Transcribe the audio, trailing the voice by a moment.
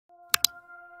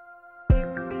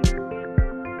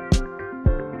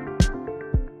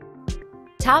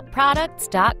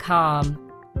TopProducts.com.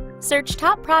 Search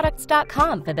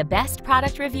TopProducts.com for the best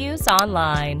product reviews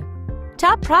online.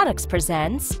 Top Products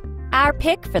presents our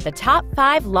pick for the top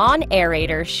 5 Lawn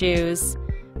Aerator shoes.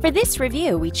 For this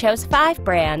review, we chose 5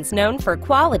 brands known for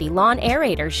quality lawn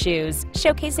aerator shoes,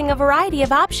 showcasing a variety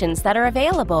of options that are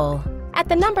available. At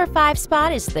the number 5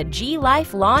 spot is the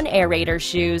G-Life Lawn Aerator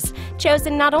Shoes,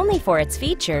 chosen not only for its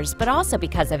features but also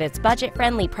because of its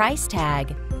budget-friendly price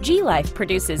tag. G-Life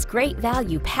produces great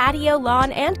value patio,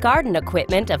 lawn, and garden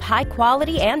equipment of high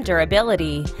quality and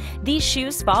durability. These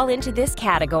shoes fall into this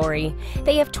category.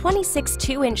 They have 26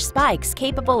 2-inch spikes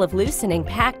capable of loosening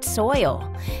packed soil.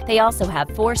 They also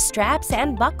have 4 straps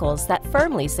and buckles that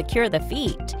firmly secure the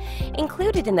feet.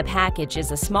 Included in the package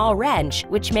is a small wrench,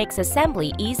 which makes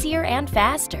assembly easier and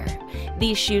faster.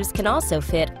 These shoes can also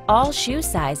fit all shoe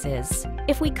sizes.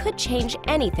 If we could change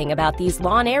anything about these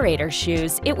Lawn Aerator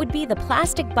shoes, it would be the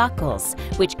plastic buckles,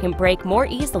 which can break more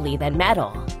easily than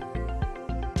metal.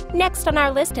 Next on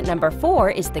our list at number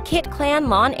 4 is the KitClan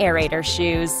Lawn Aerator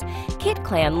Shoes.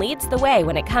 KitClan leads the way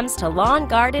when it comes to lawn,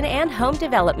 garden, and home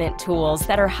development tools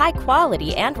that are high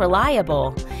quality and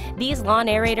reliable. These lawn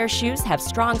aerator shoes have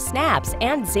strong snaps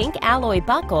and zinc alloy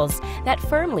buckles that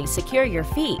firmly secure your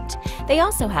feet. They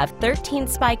also have 13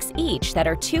 spikes each that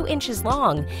are 2 inches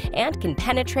long and can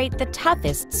penetrate the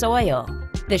toughest soil.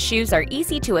 The shoes are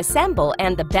easy to assemble,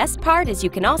 and the best part is you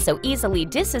can also easily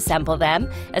disassemble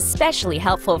them, especially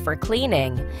helpful for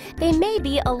cleaning. They may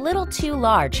be a little too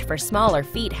large for smaller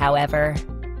feet, however.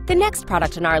 The next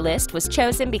product on our list was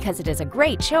chosen because it is a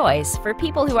great choice for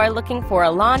people who are looking for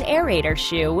a lawn aerator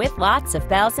shoe with lots of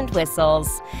bells and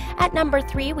whistles. At number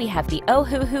 3, we have the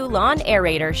Ohuhu Lawn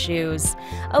Aerator Shoes.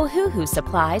 Ohuhu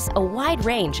supplies a wide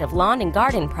range of lawn and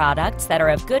garden products that are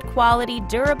of good quality,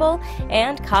 durable,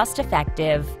 and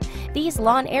cost-effective. These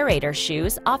lawn aerator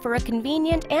shoes offer a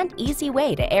convenient and easy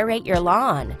way to aerate your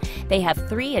lawn. They have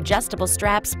 3 adjustable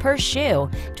straps per shoe,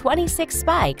 26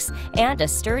 spikes, and a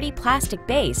sturdy plastic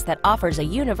base that offers a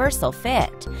universal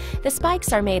fit. The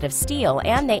spikes are made of steel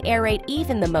and they aerate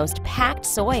even the most packed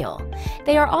soil.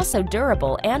 They are also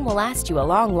durable and will last you a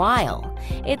long while.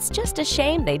 It's just a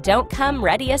shame they don't come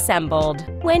ready assembled.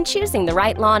 When choosing the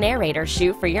right lawn aerator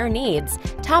shoe for your needs,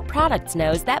 Top Products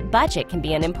knows that budget can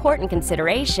be an important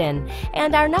consideration,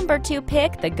 and our number 2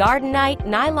 pick, the Gardenite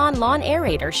Nylon Lawn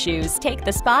Aerator Shoes, take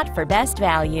the spot for best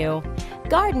value.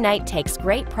 Gardenite takes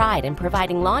great pride in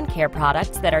providing lawn care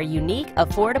products that are unique,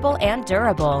 affordable, and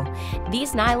durable.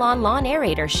 These nylon lawn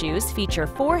aerator shoes feature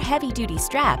 4 heavy-duty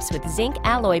straps with zinc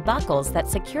alloy buckles that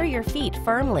secure your feet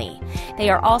firmly. They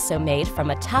are also made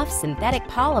from a tough synthetic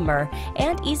polymer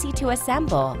and easy to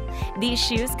assemble. These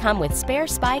shoes come with spare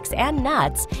spikes and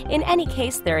nuts in any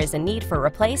case there is a need for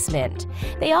replacement.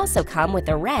 They also come with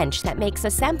a wrench that makes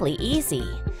assembly easy.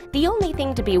 The only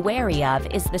thing to be wary of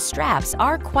is the straps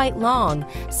are quite long,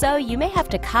 so you may have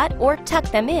to cut or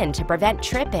tuck them in to prevent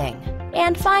tripping.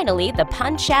 And finally, the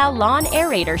Punch-Out Lawn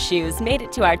Aerator Shoes made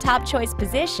it to our top choice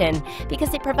position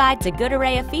because it provides a good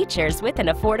array of features with an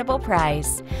affordable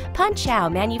price.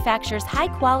 Punch-Out manufactures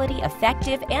high-quality,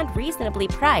 effective, and reasonably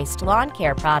priced lawn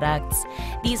care products.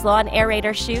 These lawn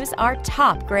aerator shoes are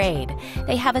top grade.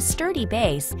 They have a sturdy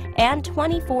base and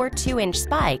 24 2-inch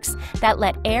spikes that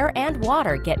let air and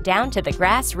water get down to the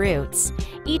grass roots.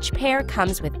 Each pair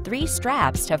comes with 3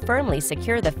 straps to firmly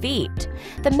secure the feet.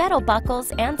 The metal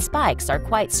buckles and spikes are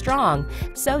quite strong,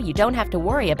 so you don't have to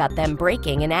worry about them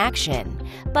breaking in action.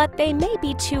 But they may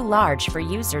be too large for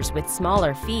users with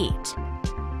smaller feet.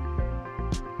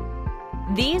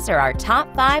 These are our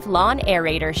top 5 lawn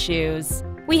aerator shoes.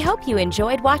 We hope you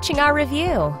enjoyed watching our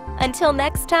review. Until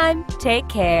next time, take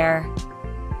care.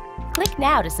 Click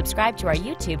now to subscribe to our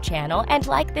YouTube channel and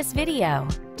like this video.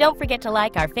 Don't forget to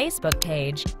like our Facebook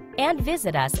page and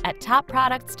visit us at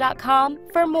TopProducts.com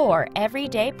for more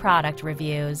everyday product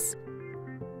reviews.